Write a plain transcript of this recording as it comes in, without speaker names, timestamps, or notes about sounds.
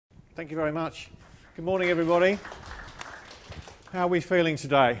Thank you very much. Good morning, everybody. How are we feeling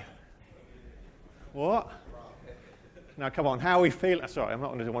today? What? Now, come on, how are we feeling? Sorry, I'm not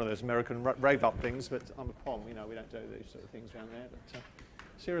going to do one of those American rave-up things, but I'm a POM, you know, we don't do these sort of things around there. But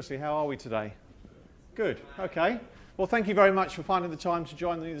seriously, how are we today? Good, okay. Well, thank you very much for finding the time to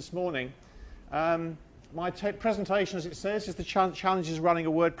join me this morning. My presentation, as it says, is the challenges of running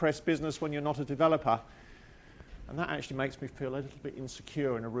a WordPress business when you're not a developer. And that actually makes me feel a little bit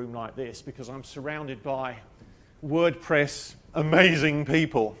insecure in a room like this because I'm surrounded by WordPress amazing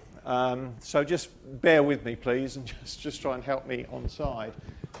people. So just bear with me, please, and just try and help me on side.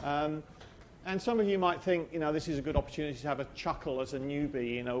 And some of you might think, you know, this is a good opportunity to have a chuckle as a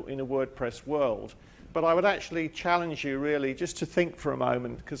newbie in a WordPress world. But I would actually challenge you really just to think for a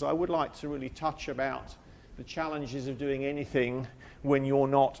moment, because I would like to really touch about the challenges of doing anything when you're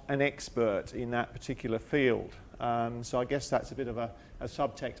not an expert in that particular field. So I guess that's a bit of a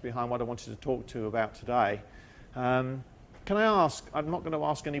subtext behind what I wanted to talk to you about today. Can I ask, I'm not going to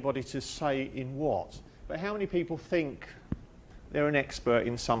ask anybody to say in what, but how many people think they're an expert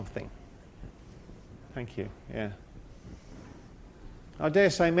in something? Thank you, yeah. I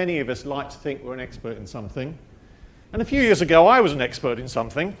dare say many of us like to think we're an expert in something. And a few years ago I was an expert in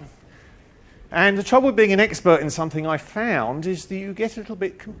something. And the trouble with being an expert in something I found is that you get a little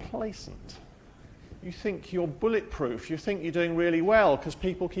bit complacent. You think you're bulletproof, you think you're doing really well because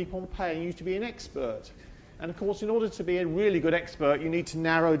people keep on paying you to be an expert. And of course, in order to be a really good expert, you need to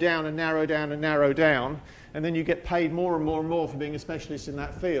narrow down and narrow down and narrow down, and then you get paid more and more and more for being a specialist in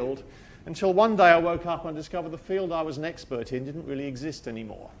that field, until one day I woke up and discovered the field I was an expert in didn't really exist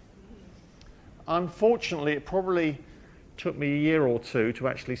anymore. Unfortunately, it probably took me a year or two to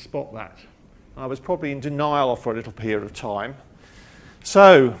actually spot that. I was probably in denial for a little period of time.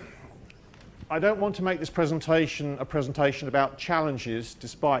 So, I don't want to make this presentation a presentation about challenges,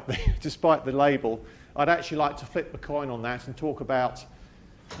 despite the label. I'd actually like to flip the coin on that and talk about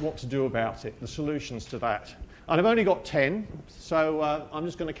what to do about it, the solutions to that. And I've only got 10, so I'm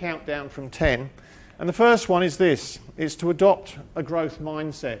just going to count down from 10. And the first one is this, is to adopt a growth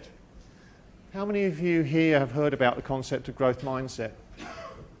mindset. How many of you here have heard about the concept of growth mindset? A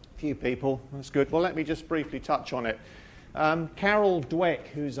few people, that's good. Well, let me just briefly touch on it. Carol Dweck,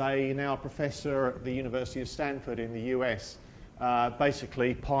 who's now a professor at the University of Stanford in the US,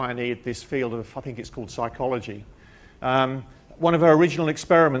 basically pioneered this field of, I think it's called psychology. One of her original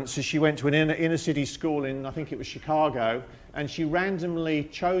experiments is she went to an inner city school in, I think it was Chicago, and she randomly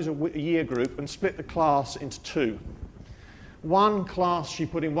chose a year group and split the class into two. One class she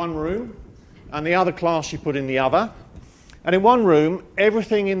put in one room, and the other class she put in the other. And in one room,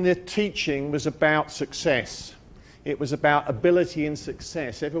 everything in the teaching was about success. It was about ability and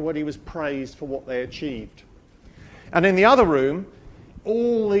success. Everybody was praised for what they achieved. And in the other room,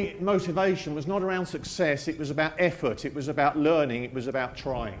 all the motivation was not around success, it was about effort, it was about learning, it was about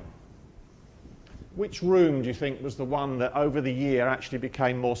trying. Which room do you think was the one that over the year actually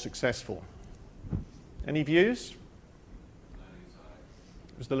became more successful? Any views?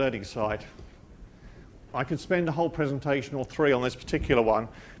 It was the learning side. I could spend a whole presentation or three on this particular one,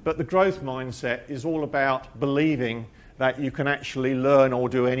 but the growth mindset is all about believing that you can actually learn or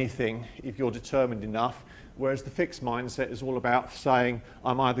do anything if you're determined enough, whereas the fixed mindset is all about saying,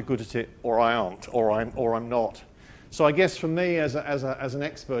 I'm either good at it or I aren't, or I'm not. So I guess for me as an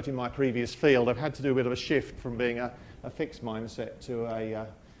expert in my previous field, I've had to do a bit of a shift from being a fixed mindset to a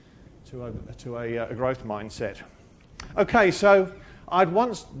growth mindset. Okay, so I'd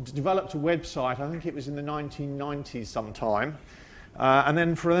once developed a website, I think it was in the 1990s sometime, and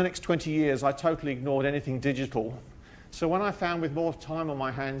then for the next 20 years I totally ignored anything digital. So when I found with more time on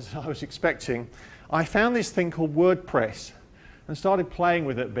my hands than I was expecting, I found this thing called WordPress and started playing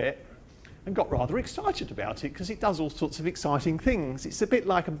with it a bit and got rather excited about it because it does all sorts of exciting things. It's a bit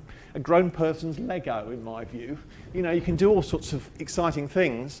like a grown person's Lego in my view. You know, you can do all sorts of exciting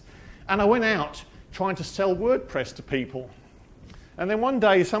things. And I went out trying to sell WordPress to people. And then one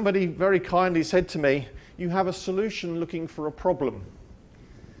day somebody very kindly said to me, you have a solution looking for a problem,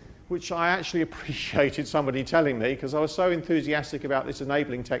 which I actually appreciated somebody telling me because I was so enthusiastic about this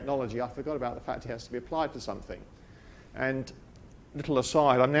enabling technology, I forgot about the fact it has to be applied to something. And little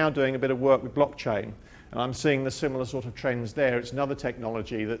aside, I'm now doing a bit of work with blockchain, and I'm seeing the similar sort of trends there. It's another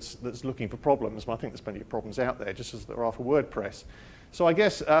technology that's looking for problems, but I think there's plenty of problems out there, just as there are for WordPress. So I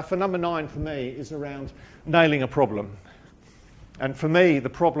guess for number 9 for me is around nailing a problem. And for me, the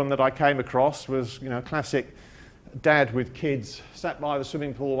problem that I came across was, you know, classic dad with kids, sat by the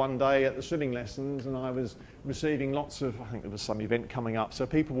swimming pool one day at the swimming lessons, and I was receiving lots of, I think there was some event coming up, so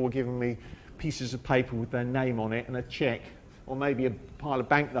people were giving me pieces of paper with their name on it and a cheque or maybe a pile of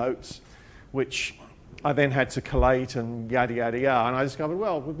banknotes, which I then had to collate and yada, yada, yada. And I discovered,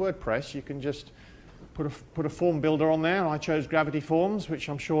 well, with WordPress, you can just put a form builder on there. I chose Gravity Forms, which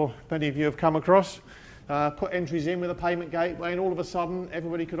I'm sure many of you have come across. Put entries in with a payment gateway, and all of a sudden,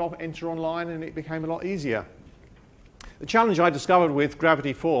 everybody could enter online, and it became a lot easier. The challenge I discovered with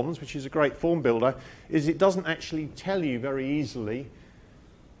Gravity Forms, which is a great form builder, is it doesn't actually tell you very easily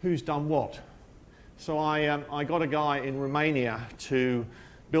who's done what. So I got a guy in Romania to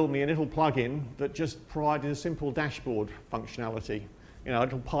build me a little plugin that just provided a simple dashboard functionality. You know, a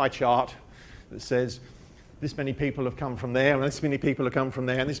little pie chart that says this many people have come from there, and this many people have come from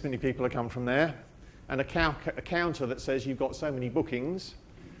there, and this many people have come from there, and a counter that says you've got so many bookings.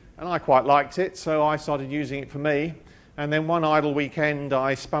 And I quite liked it, so I started using it for me. And then one idle weekend,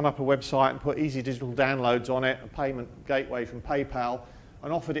 I spun up a website and put easy digital downloads on it, a payment gateway from PayPal,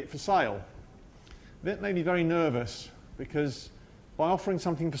 and offered it for sale. That made me very nervous, because by offering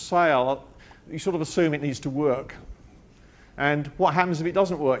something for sale, you sort of assume it needs to work. And what happens if it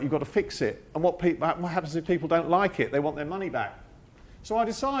doesn't work? You've got to fix it. And what happens if people don't like it? They want their money back. So I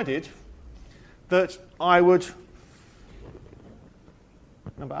decided that I would,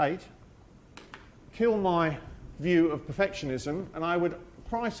 number 8, kill my view of perfectionism, and I would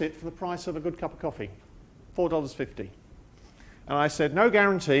price it for the price of a good cup of coffee, $4.50. And I said, no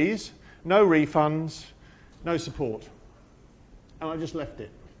guarantees, no refunds, no support. And I just left it.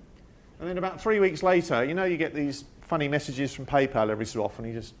 And then about 3 weeks later, you know, you get these funny messages from PayPal every so often.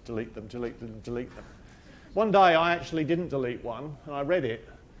 You just delete them, delete them, delete them. One day I actually didn't delete one, and I read it,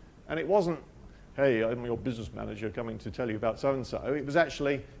 and it wasn't, hey, I'm your business manager coming to tell you about so-and-so. It was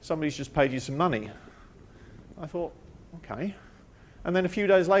actually, somebody's just paid you some money. I thought, okay. And then a few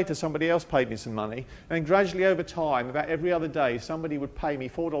days later, somebody else paid me some money, and gradually over time, about every other day, somebody would pay me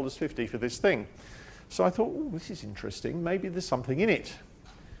 $4.50 for this thing. So I thought, oh, this is interesting. Maybe there's something in it.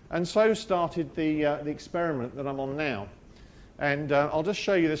 And so started the experiment that I'm on now. And I'll just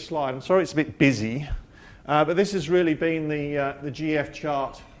show you this slide. I'm sorry it's a bit busy, but this has really been the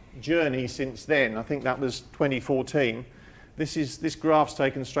GFChart journey since then. I think that was 2014. This graph's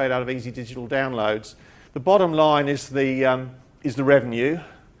taken straight out of Easy Digital Downloads. The bottom line is the revenue.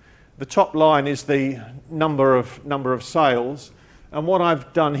 The top line is the number of sales. And what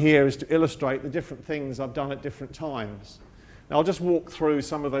I've done here is to illustrate the different things I've done at different times. Now, I'll just walk through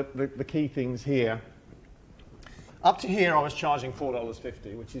some of the key things here. Up to here, I was charging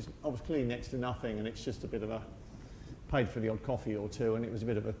 $4.50, which is obviously next to nothing, and it's just a bit of a, paid for the odd coffee or two, and it was a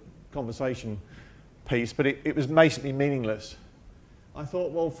bit of a conversation piece, but it was basically meaningless. I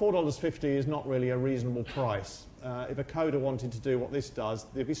thought, well, $4.50 is not really a reasonable price. If a coder wanted to do what this does,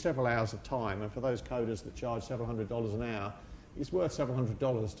 there'd be several hours of time, and for those coders that charge several $100s an hour, it's worth several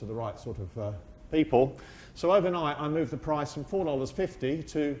 $100s to the right sort of people. So overnight, I moved the price from $4.50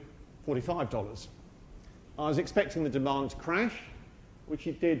 to $45. I was expecting the demand to crash, which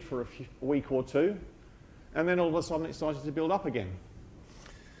it did for a week or two, and then all of a sudden it started to build up again.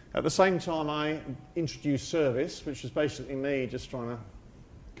 At the same time, I introduced service, which was basically me just trying to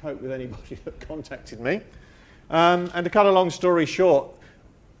cope with anybody that contacted me. And to cut a long story short,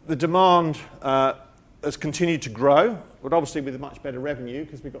 the demand has continued to grow, but obviously with a much better revenue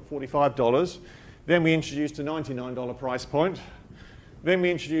because we've got $45. Then we introduced a $99 price point. Then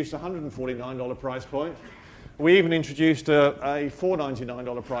we introduced a $149 price point. We even introduced a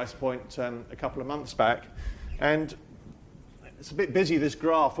 $4.99 price point a couple of months back. And it's a bit busy, this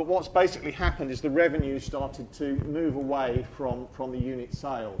graph, but what's basically happened is the revenue started to move away from the unit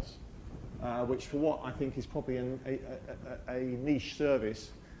sales, which for what I think is probably a niche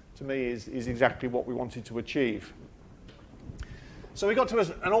service, to me is exactly what we wanted to achieve. So we got to,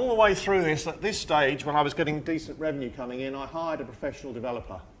 and all the way through this, at this stage, when I was getting decent revenue coming in, I hired a professional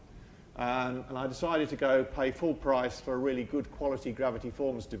developer. And I decided to go pay full price for a really good quality Gravity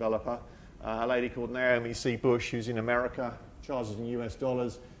Forms developer, a lady called Naomi C. Bush, who's in America, charges in US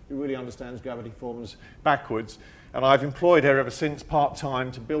dollars, who really understands Gravity Forms backwards. And I've employed her ever since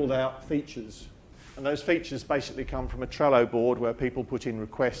part-time to build out features. And those features basically come from a Trello board where people put in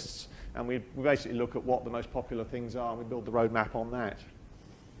requests, and we basically look at what the most popular things are, and we build the roadmap on that.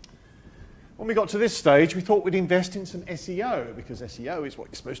 When we got to this stage, we thought we'd invest in some SEO, because SEO is what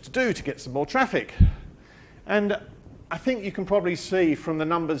you're supposed to do to get some more traffic. And I think you can probably see from the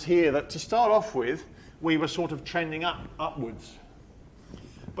numbers here that to start off with, we were sort of trending upwards.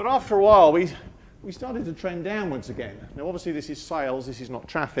 But after a while, we started to trend downwards again. Now, obviously, this is sales, this is not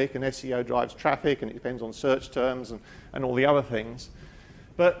traffic, and SEO drives traffic, and it depends on search terms and all the other things.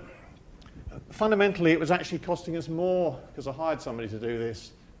 But fundamentally, it was actually costing us more, because I hired somebody to do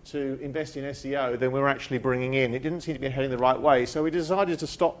this, to invest in SEO than we were actually bringing in. It didn't seem to be heading the right way, so we decided to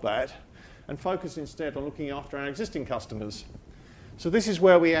stop that and focus instead on looking after our existing customers. So this is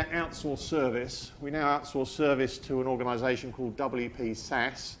where we outsource service. We now outsource service to an organisation called WP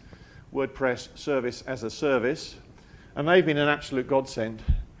SaaS, WordPress Service as a Service, and they've been an absolute godsend.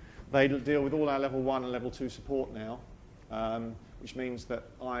 They deal with all our level 1 and level 2 support now, which means that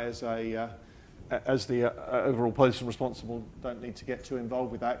I, as the overall person responsible, don't need to get too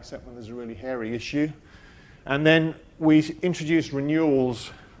involved with that, except when there's a really hairy issue. And then we introduced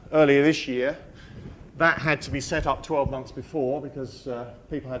renewals earlier this year. That had to be set up 12 months before because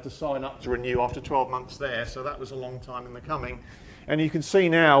people had to sign up to renew after 12 months there, so that was a long time in the coming. And you can see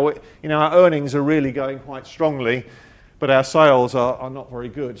now, our earnings are really going quite strongly, but our sales are not very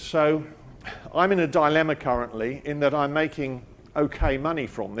good. So I'm in a dilemma currently in that I'm making okay money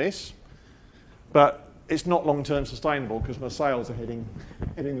from this, but it's not long-term sustainable because my sales are heading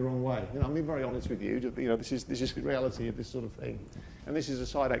the wrong way. I'm being very honest with you. This is the reality of this sort of thing, and this is a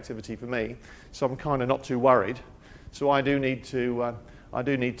side activity for me. So I'm kind of not too worried. So I do need to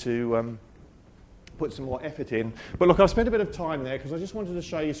put some more effort in. But look, I've spent a bit of time there because I just wanted to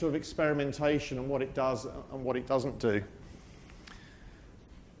show you sort of experimentation and what it does and what it doesn't do.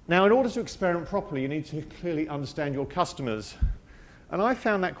 Now, in order to experiment properly, you need to clearly understand your customers. And I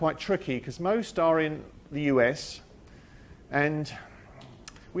found that quite tricky because most are in the US and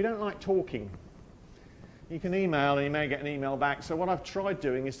we don't like talking. You can email and you may get an email back. So what I've tried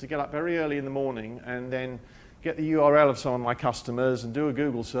doing is to get up very early in the morning and then get the URL of some of my customers and do a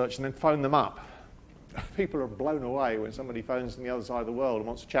Google search and then phone them up. People are blown away when somebody phones from the other side of the world and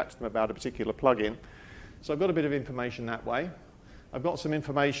wants to chat to them about a particular plugin. So I've got a bit of information that way. I've got some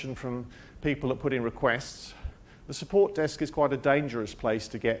information from people that put in requests. The support desk is quite a dangerous place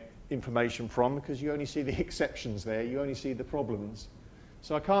to get information from because you only see the exceptions there, you only see the problems.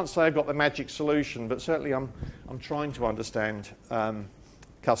 So I can't say I've got the magic solution, but certainly I'm trying to understand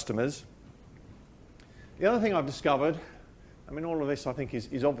customers. The other thing I've discovered, all of this I think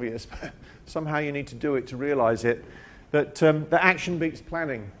is obvious, but somehow you need to do it to realise it, that action beats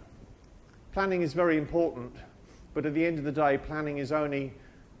planning. Planning is very important, but at the end of the day, planning is only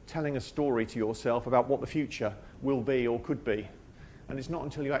telling a story to yourself about what the future will be or could be. And it's not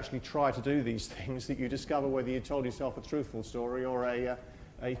until you actually try to do these things that you discover whether you told yourself a truthful story or a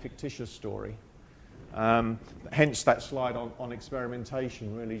fictitious story. Hence that slide on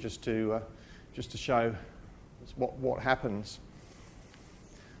experimentation, really just to show what happens.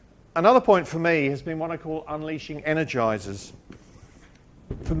 Another point for me has been what I call unleashing energizers.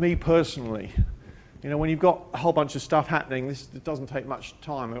 For me personally, when you've got a whole bunch of stuff happening, it doesn't take much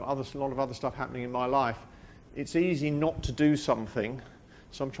time. A lot of other stuff happening in my life. It's easy not to do something,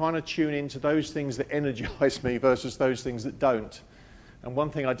 so I'm trying to tune into those things that energize me versus those things that don't. And one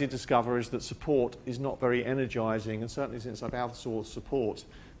thing I did discover is that support is not very energizing, and certainly since I've outsourced support,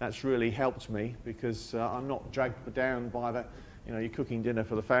 that's really helped me because I'm not dragged down by the, you're cooking dinner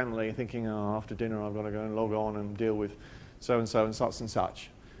for the family, thinking, after dinner I've got to go and log on and deal with so-and-so and such and such.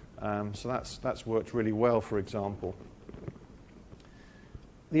 So that's worked really well, for example.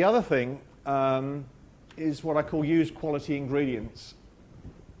 The other thing is what I call use quality ingredients.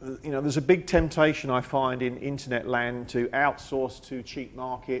 There's a big temptation I find in internet land to outsource to cheap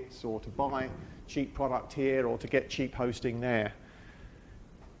markets or to buy cheap product here or to get cheap hosting there.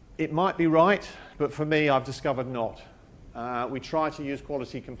 It might be right, but for me, I've discovered not. We try to use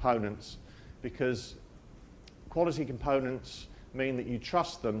quality components because quality components mean that you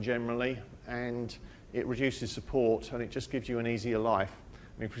trust them generally and it reduces support and it just gives you an easier life.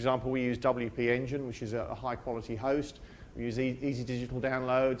 For example, we use WP Engine, which is a high quality host. We use Easy Digital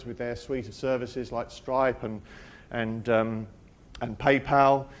Downloads with their suite of services like Stripe and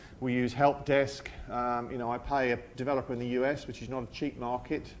PayPal. We use Help Desk. I pay a developer in the US, which is not a cheap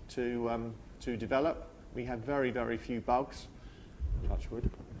market, to develop. We have very, very few bugs, touch wood,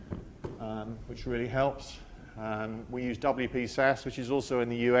 which really helps. We use WP SaaS, which is also in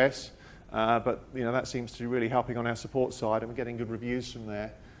the US, but that seems to be really helping on our support side, and we're getting good reviews from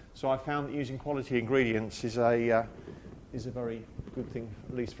there. So I found that using quality ingredients is a very good thing,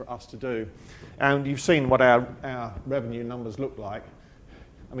 at least for us to do. And you've seen what our revenue numbers look like.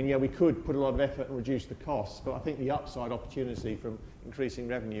 We could put a lot of effort and reduce the costs, but I think the upside opportunity from increasing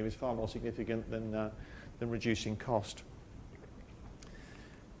revenue is far more significant than reducing cost.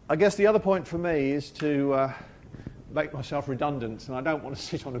 I guess the other point for me is to make myself redundant, and I don't want to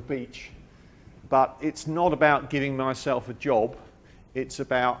sit on a beach. But it's not about giving myself a job. It's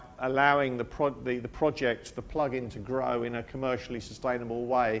about allowing the project, the plugin, to grow in a commercially sustainable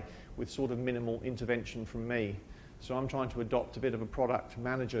way with sort of minimal intervention from me. So I'm trying to adopt a bit of a product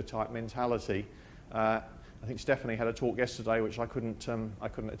manager type mentality. I think Stephanie had a talk yesterday which I couldn't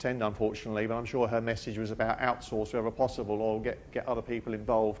attend, unfortunately, but I'm sure her message was about outsource wherever possible, or get other people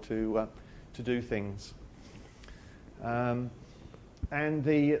involved to do things. And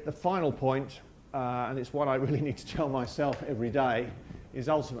the final point, and it's what I really need to tell myself every day, is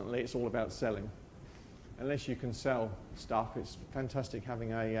ultimately it's all about selling. Unless you can sell stuff, it's fantastic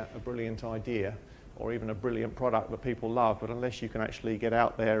having a brilliant idea or even a brilliant product that people love, but unless you can actually get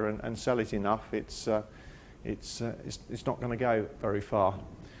out there and sell it enough, it's not going to go very far.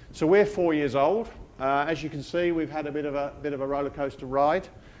 So we're 4 years old. As you can see, we've had a bit of a roller coaster ride.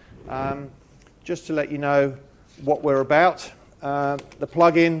 Just to let you know what we're about, the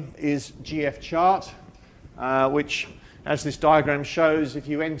plugin is GFChart, which, as this diagram shows, if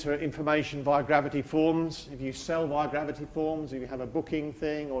you enter information via Gravity Forms, if you sell via Gravity Forms, if you have a booking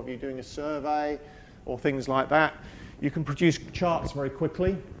thing, or if you're doing a survey, or things like that, you can produce charts very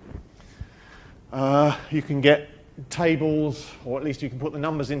quickly. You can get tables, or at least you can put the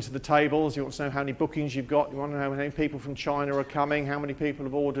numbers into the tables. You want to know how many bookings you've got. You want to know how many people from China are coming, how many people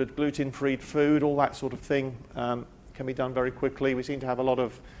have ordered gluten-free food, all that sort of thing can be done very quickly. We seem to have a lot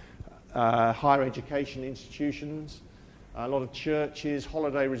of higher education institutions, a lot of churches,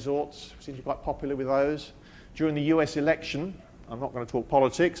 holiday resorts. We seem to be quite popular with those. During the US election, I'm not going to talk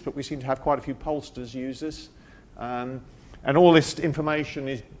politics, but we seem to have quite a few pollsters use this. And all this information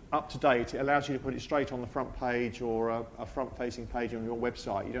is up to date. It allows you to put it straight on the front page or a front-facing page on your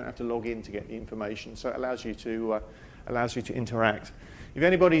website. You don't have to log in to get the information, so it allows you to interact. If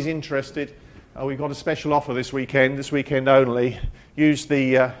anybody's interested, we've got a special offer this weekend only. Use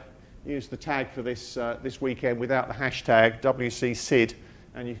the tag for this weekend without the hashtag WCSID,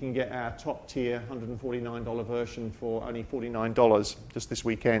 and you can get our top tier $149 version for only $49 just this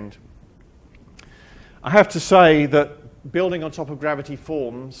weekend. I have to say that building on top of Gravity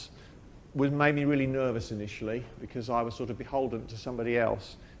Forms made me really nervous initially, because I was sort of beholden to somebody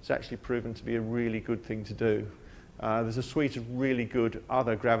else. It's actually proven to be a really good thing to do. There's a suite of really good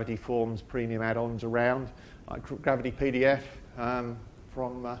other Gravity Forms premium add-ons around, like Gravity PDF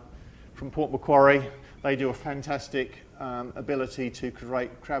from Port Macquarie. They do a fantastic ability to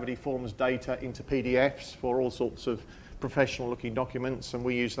create Gravity Forms data into PDFs for all sorts of professional-looking documents, and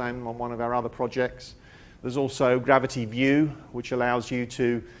we use them on one of our other projects. There's also Gravity View, which allows you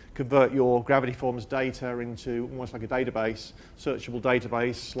to convert your Gravity Forms data into almost like a database, searchable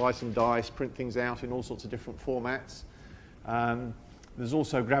database, slice and dice, print things out in all sorts of different formats. There's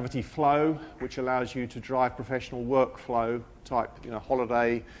also Gravity Flow, which allows you to drive professional workflow type,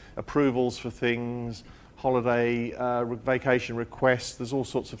 holiday approvals for things, holiday vacation requests. There's all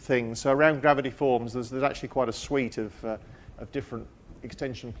sorts of things. So around Gravity Forms, there's actually quite a suite of different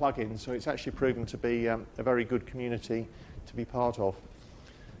extension plugins. So it's actually proven to be a very good community to be part of.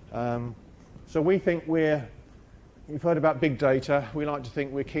 So we think you've heard about big data. We like to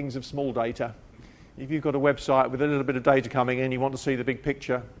think we're kings of small data. If you've got a website with a little bit of data coming in, you want to see the big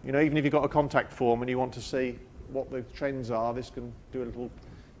picture. Even if you've got a contact form and you want to see what the trends are, this can do a little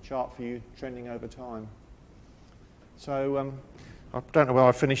chart for you trending over time. So I don't know whether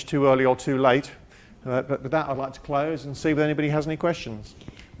I finished too early or too late, but with that I'd like to close and see if anybody has any questions.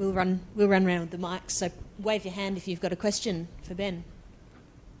 We'll run around with the mics, so wave your hand if you've got a question for Ben.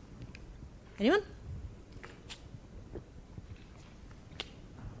 Anyone?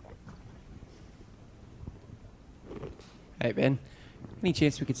 Hey Ben, any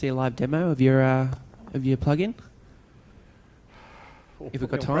chance we could see a live demo of your plugin? If we've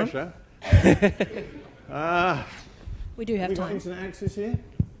got time. We do have we time. got internet access here?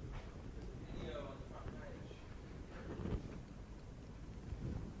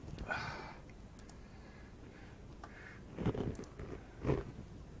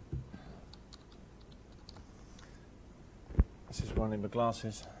 This is running my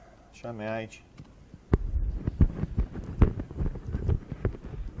glasses. Show my age.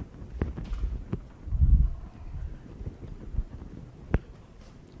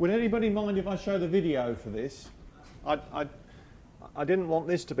 Would anybody mind if I show the video for this? I didn't want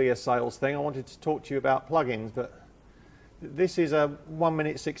this to be a sales thing. I wanted to talk to you about plugins, but this is a 1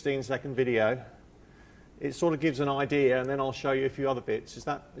 minute 16-second video. It sort of gives an idea, and then I'll show you a few other bits. Is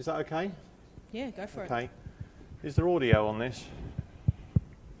that okay? Yeah, go for it. Okay. Is there audio on this?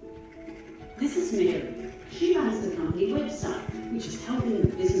 This is Mary. She runs the company website, which is helping the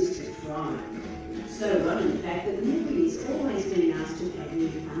business to thrive. So well, in fact, that Mary is always being asked to add new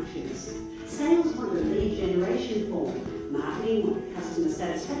functions. Sales want a lead generation form, marketing want a customer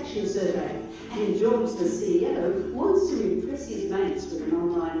satisfaction survey, and George, the CEO, wants to impress his mates with an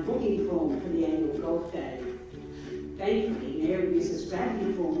online booking form for the annual golf day. Thankfully, Mary uses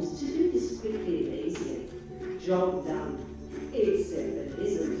gravity forms to do this quickly and easily. Job done. Except that it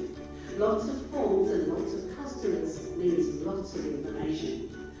isn't. Lots of forms and lots of customers means lots of information.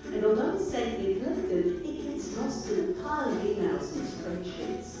 And although it's safely collected, it gets lost in a pile of emails and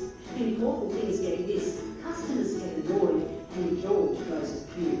spreadsheets. Important things get missed, customers get annoyed, and George goes at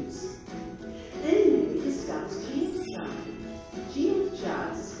fumes. Then Mary discovers GFChart.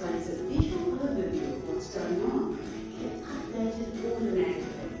 GFChart displays a visual overview of what's going on, and updated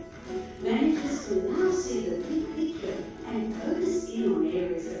automatically. Managers can now see the big picture and focus in on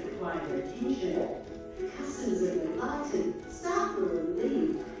areas that require their attention. Customers are delighted, staff are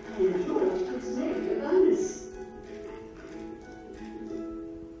relieved, and George gives Mary a bonus.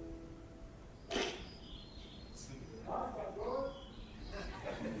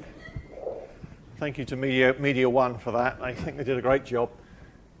 Thank you to Media One for that. I think they did a great job.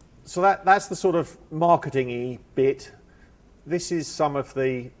 So that's the sort of marketing-y bit. This is some of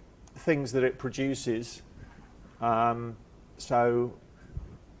the things that it produces. So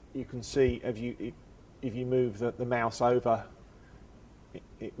you can see if you move the mouse over,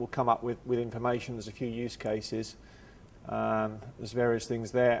 it will come up with information. There's a few use cases. There's various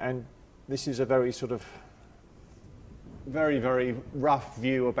things there, and this is a very sort of very, very rough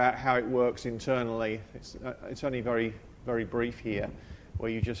view about how it works internally. It's only very, very brief here, where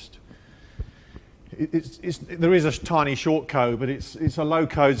you just there is a tiny short code, but it's a low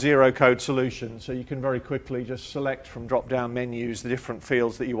code, zero code solution. So you can very quickly just select from drop down menus the different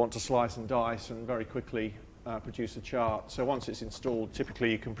fields that you want to slice and dice, and very quickly produce a chart. So once it's installed,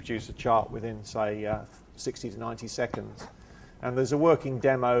 typically you can produce a chart within, say, 60 to 90 seconds. And there's a working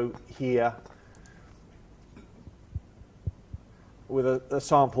demo here with a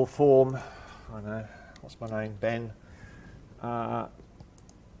sample form. I don't know, what's my name? Ben.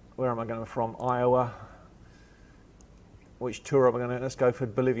 Where am I going from? Iowa. Which tour am I going to? Let's go for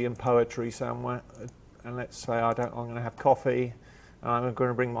Bolivian poetry somewhere. And let's say I'm going to have coffee. And I'm going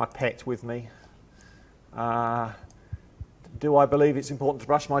to bring my pet with me. Do I believe it's important to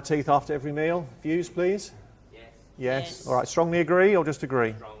brush my teeth after every meal? Views, please? Yes. Yes. All right. Strongly agree or just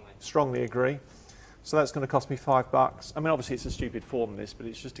agree? Strongly agree. So that's going to cost me $5. I mean, obviously it's a stupid form, this, but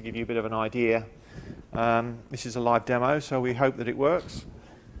it's just to give you a bit of an idea. This is a live demo, so we hope that it works.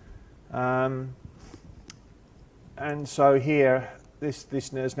 And so here, this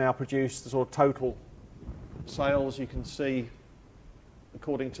has now produced the sort of total sales. You can see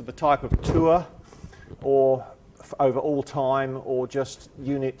according to the type of tour, or over all time, or just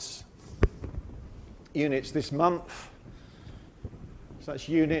units this month. So that's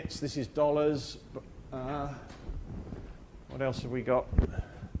units. This is dollars. What else have we got?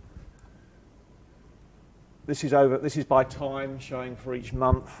 This is by time, showing for each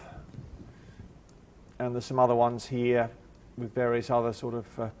month. And there's some other ones here with various other sort of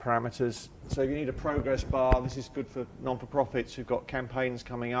parameters. So if you need a progress bar, this is good for non-for-profits who've got campaigns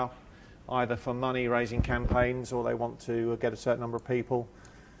coming up, either for money-raising campaigns or they want to get a certain number of people.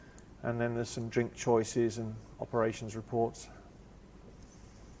 And then there's some drink choices and operations reports.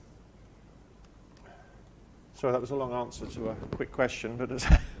 Sorry, that was a long answer to a quick question, but it's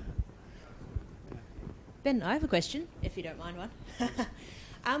Ben, I have a question, if you don't mind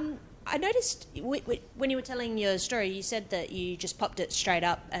one. I noticed when you were telling your story, you said that you just popped it straight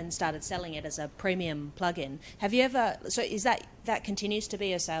up and started selling it as a premium plugin. Have you ever? So is that continues to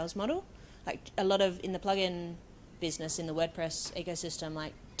be a sales model? Like a lot of in the plugin business in the WordPress ecosystem,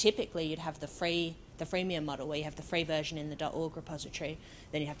 like typically you'd have the freemium model where you have the free version in the .org repository,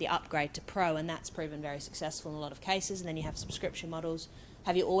 then you have the upgrade to Pro, and that's proven very successful in a lot of cases, and then you have subscription models.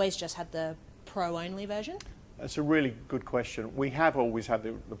 Have you always just had the Pro-only version? That's a really good question. We have always had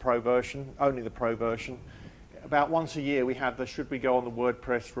the Pro version, only the Pro version. About once a year we have the should we go on the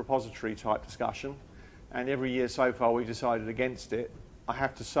WordPress repository type discussion, and every year so far we've decided against it. I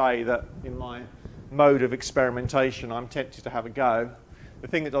have to say that in my mode of experimentation I'm tempted to have a go. The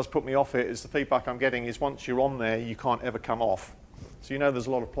thing that does put me off it is the feedback I'm getting is once you're on there you can't ever come off. So you know there's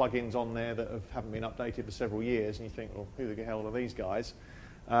a lot of plugins on there that haven't been updated for several years, and you think, well, who the hell are these guys?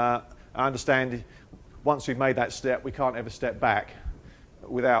 I understand once we've made that step, we can't ever step back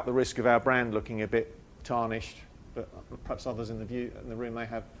without the risk of our brand looking a bit tarnished. But perhaps others in the room may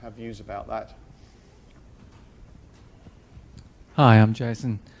have views about that. Hi, I'm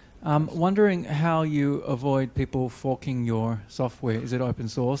Jason. Wondering how you avoid people forking your software. Is it open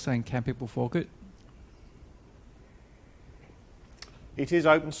source, and can people fork it? It is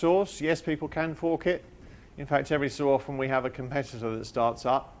open source. Yes, people can fork it. In fact, every so often we have a competitor that starts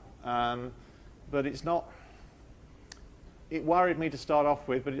up. But it's not. It worried me to start off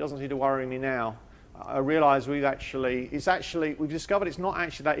with, but it doesn't seem to worry me now. I realise we've discovered it's not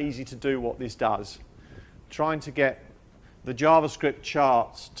actually that easy to do what this does. Trying to get the JavaScript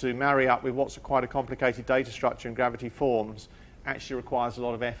charts to marry up with what's quite a complicated data structure in Gravity Forms actually requires a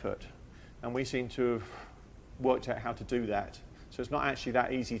lot of effort. And we seem to have worked out how to do that. So it's not actually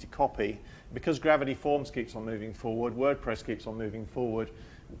that easy to copy. Because Gravity Forms keeps on moving forward, WordPress keeps on moving forward,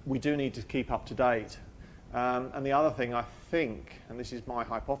 we do need to keep up to date. And the other thing I think, and this is my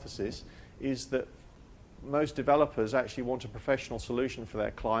hypothesis, is that most developers actually want a professional solution for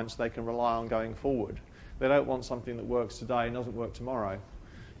their clients they can rely on going forward. They don't want something that works today and doesn't work tomorrow.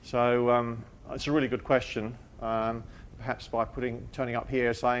 So it's a really good question. Perhaps by turning up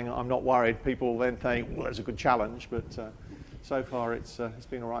here saying I'm not worried, people then think, well, it's a good challenge, but so far it's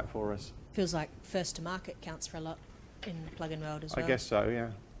been all right for us. Feels like first to market counts for a lot in the plugin world as well. I guess so, yeah.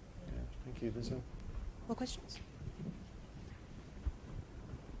 Thank you, Lisa. More questions?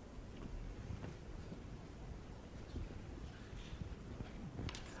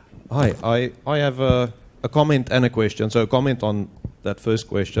 Hi, I have a comment and a question. So a comment on that first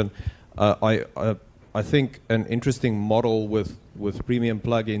question. I think an interesting model with premium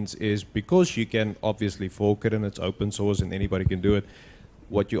plugins is because you can obviously fork it and it's open source and anybody can do it.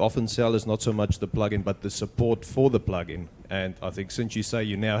 What you often sell is not so much the plugin, but the support for the plugin. And I think since you say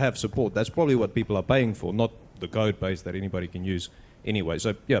you now have support, that's probably what people are paying for, not the code base that anybody can use anyway.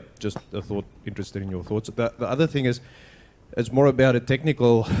 So yeah, just a thought, interested in your thoughts. The other thing is, it's more about a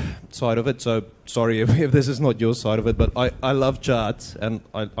technical side of it. So sorry if this is not your side of it, but I love charts and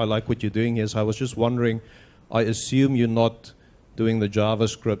I like what you're doing here. So I was just wondering, I assume you're not doing the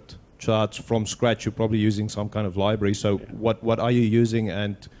JavaScript charts from scratch. You're probably using some kind of library. So what are you using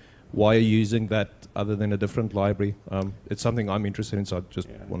and why are you using that other than a different library? It's something I'm interested in, so I just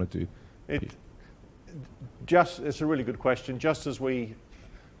wanted to... It's a really good question. Just as we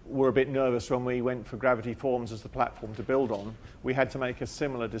were a bit nervous when we went for Gravity Forms as the platform to build on, we had to make a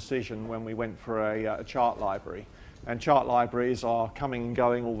similar decision when we went for a chart library. And chart libraries are coming and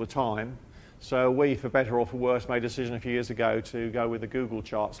going all the time. So we, for better or for worse, made a decision a few years ago to go with the Google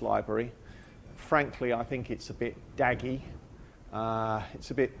Charts library. Frankly, I think it's a bit daggy.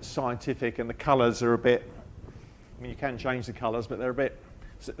 It's a bit scientific, and the colours are a bit... I mean, you can change the colours, but they're a bit...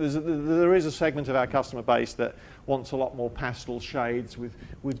 There is a segment of our customer base that wants a lot more pastel shades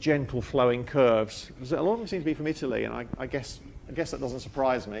with gentle flowing curves. A lot of them seem to be from Italy, and I guess that doesn't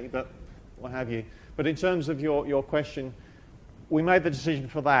surprise me, but what have you. But in terms of your question, we made the decision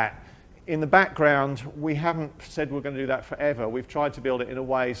for that. In the background, we haven't said we're going to do that forever. We've tried to build it in a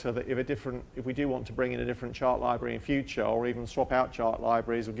way so that if we do want to bring in a different chart library in future, or even swap out chart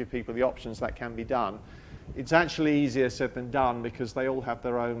libraries or give people the options, that can be done. It's actually easier said than done because they all have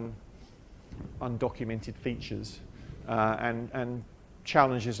their own undocumented features and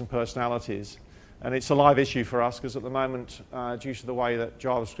challenges and personalities. And it's a live issue for us because at the moment, due to the way that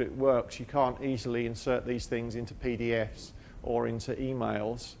JavaScript works, you can't easily insert these things into PDFs or into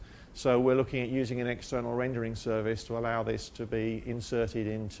emails. So we're looking at using an external rendering service to allow this to be inserted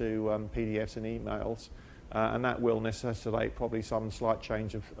into PDFs and emails. And that will necessitate probably some slight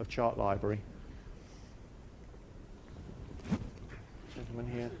change of chart library.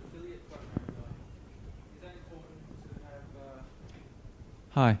 Gentleman here.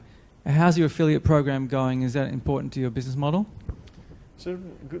 Hi. How's your affiliate program going? Is that important to your business model? It's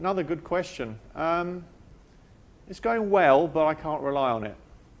another good question. It's going well, but I can't rely on it.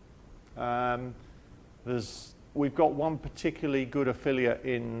 We've got one particularly good affiliate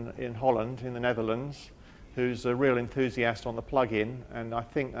in Holland, in the Netherlands, who's a real enthusiast on the plugin, and I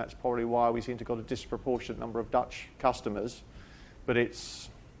think that's probably why we seem to have got a disproportionate number of Dutch customers. But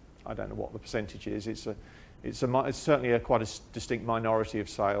I don't know what the percentage is. It's certainly quite a distinct minority of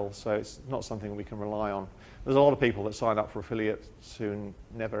sales, so it's not something we can rely on. There's a lot of people that sign up for affiliates who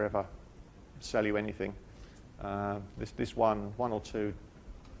never ever sell you anything. This one or two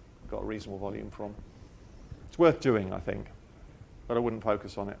got a reasonable volume from. It's worth doing, I think, but I wouldn't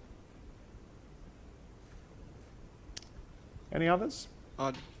focus on it. Any others?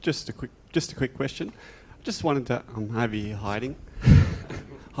 Just a quick question. Just wanted to, maybe you're hiding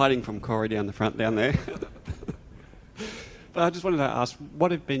from Corey down the front down there. But I just wanted to ask,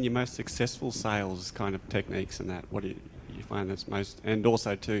 what have been your most successful sales kind of techniques and that? What do you find that's most, and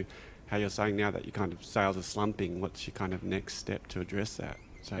also too, how you're saying now that your kind of sales are slumping, what's your kind of next step to address that?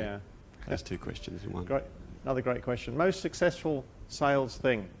 So yeah. There's two questions in one. Great. Another great question. Most successful sales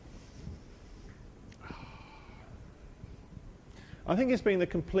thing. I think it's been the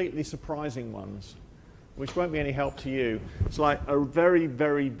completely surprising ones, which won't be any help to you. It's like a very,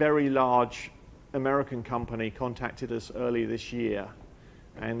 very, very large American company contacted us early this year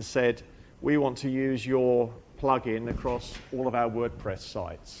and said, we want to use your plugin across all of our WordPress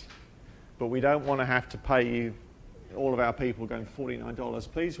sites. But we don't want to have to pay you, all of our people going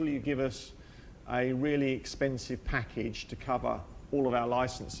 $49. Please will you give us a really expensive package to cover all of our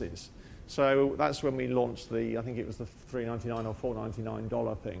licenses? So that's when we launched I think it was the $3.99 or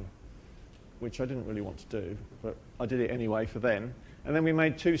 $4.99 thing, which I didn't really want to do, but I did it anyway for them. And then we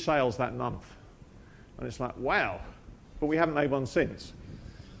made 2 sales that month. And it's like, wow, but we haven't made one since.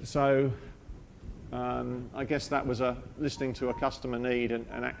 So I guess that was listening to a customer need and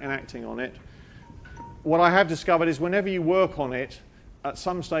acting on it. What I have discovered is whenever you work on it, at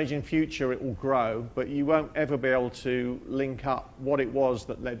some stage in future it will grow, but you won't ever be able to link up what it was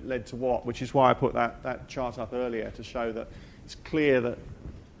that led to what, which is why I put that chart up earlier to show that it's clear that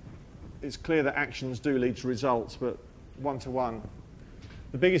actions do lead to results, but one-to-one.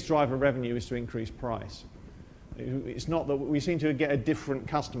 The biggest driver of revenue is to increase price. It's not that we seem to get a different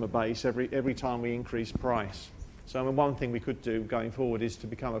customer base every time we increase price. So I mean, one thing we could do going forward is to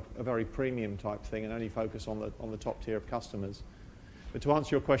become a very premium type thing and only focus on the top tier of customers. But to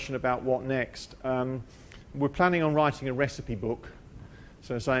answer your question about what next, we're planning on writing a recipe book.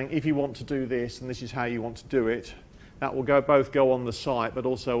 So saying if you want to do this and this is how you want to do it, that will both go on the site but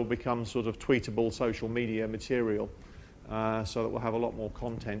also will become sort of tweetable social media material so that we'll have a lot more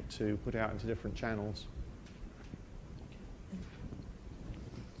content to put out into different channels.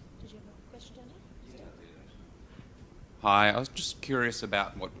 Did you have a question, Daniel? Hi, I was just curious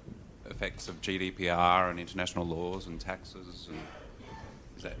about what effects of GDPR and international laws and taxes, and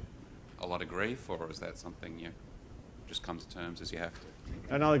is that a lot of grief, or is that something you just come to terms as you have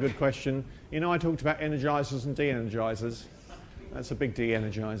to? Another good question. You know, I talked about energizers and de-energizers. That's a big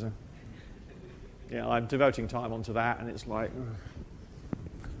de-energizer. Yeah, I'm devoting time onto that, and it's like...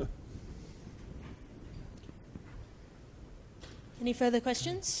 Any further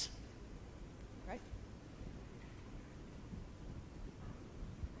questions? Right.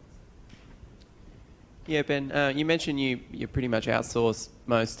 Yeah, Ben, you mentioned you pretty much outsource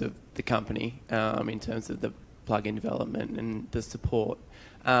most of the company in terms of the plugin development and the support.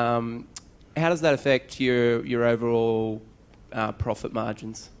 How does that affect your overall profit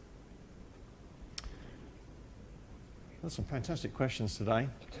margins? That's some fantastic questions today.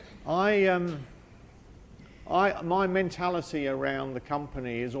 My mentality around the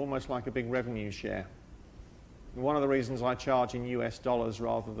company is almost like a big revenue share. One of the reasons I charge in US dollars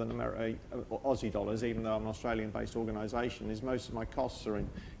rather than Aussie dollars, even though I'm an Australian-based organisation, is most of my costs are in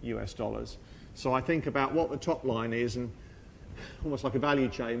US dollars. So I think about what the top line is and almost like a value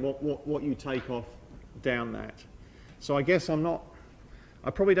chain, what you take off down that. So I guess I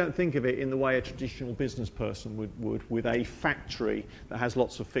probably don't think of it in the way a traditional business person would with a factory that has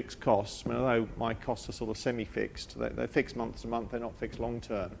lots of fixed costs. I mean, although my costs are sort of semi-fixed, they're fixed month to month, they're not fixed long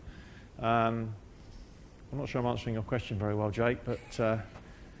term. I'm not sure I'm answering your question very well, Jake, but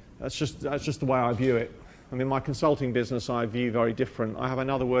that's just the way I view it. I mean, my consulting business I view very different. I have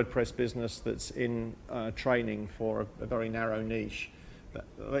another WordPress business that's in training for a very narrow niche.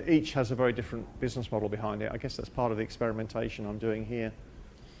 Each has a very different business model behind it. I guess that's part of the experimentation I'm doing here.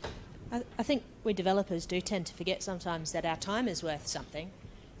 I think we developers do tend to forget sometimes that our time is worth something.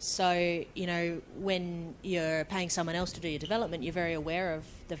 So, you know, when you're paying someone else to do your development, you're very aware of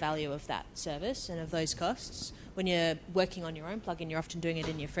the value of that service and of those costs. When you're working on your own plugin, you're often doing it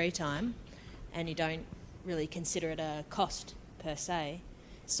in your free time and you don't really consider it a cost per se.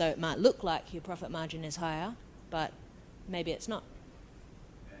 So it might look like your profit margin is higher, but maybe it's not.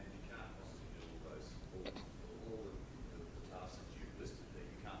 And you can't possibly do all the tasks that you've listed there.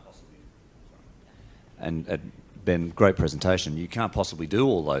 You can't possibly... And Ben, great presentation. You can't possibly do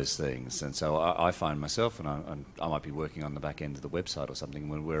all those things. And so I find myself, and I might be working on the back end of the website or something,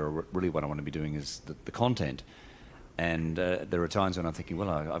 where really what I want to be doing is the content. And there are times when I'm thinking, well,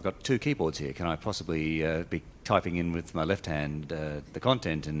 I've got 2 keyboards here. Can I possibly be typing in with my left hand the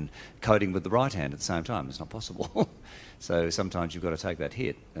content and coding with the right hand at the same time? It's not possible. So sometimes you've got to take that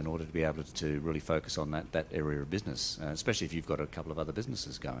hit in order to be able to really focus on that area of business, especially if you've got a couple of other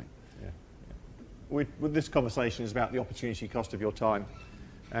businesses going. With this conversation is about the opportunity cost of your time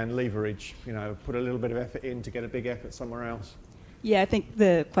and leverage. You know, put a little bit of effort in to get a big effort somewhere else. Yeah, I think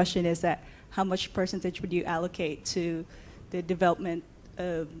the question is that how much percentage would you allocate to the development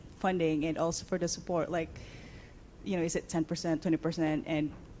funding and also for the support? Like, you know, is it 10%, 20%,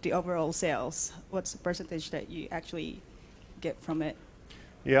 and the overall sales? What's the percentage that you actually get from it?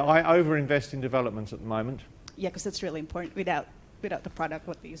 Yeah, I overinvest in development at the moment. Yeah, because that's really important. Without the product,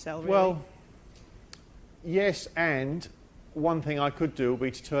 what do you sell? Really? Well, yes, and one thing I could do would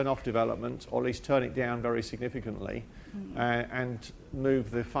be to turn off development, or at least turn it down very significantly, and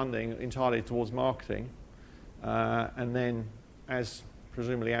move the funding entirely towards marketing. And then,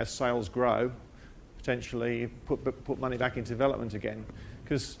 presumably as sales grow, potentially put money back into development again.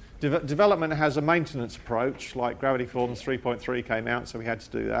 Because development has a maintenance approach, like Gravity Forms 3.3 came out, so we had to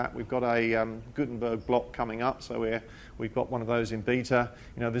do that. We've got a Gutenberg block coming up, so we've got one of those in beta.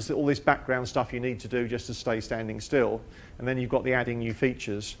 You know, there's all this background stuff you need to do just to stay standing still. And then you've got the adding new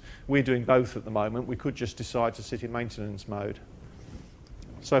features. We're doing both at the moment. We could just decide to sit in maintenance mode.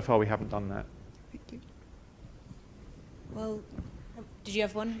 So far, we haven't done that. Thank you. Well, did you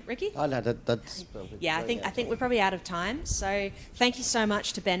have one, Ricky? Oh, no, that's perfect. Yeah, I think we're probably out of time. So thank you so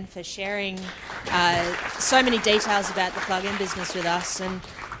much to Ben for sharing so many details about the plugin business with us. And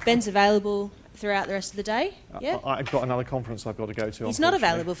Ben's available throughout the rest of the day. Yeah, I've got another conference I've got to go to. He's not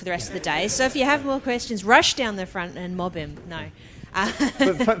available for the rest of the day. So if you have more questions, rush down the front and mob him. No.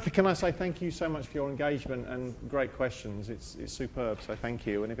 But can I say thank you so much for your engagement and great questions. It's superb. So thank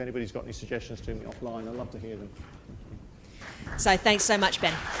you. And if anybody's got any suggestions to me offline, I'd love to hear them. So thanks so much,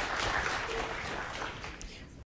 Ben.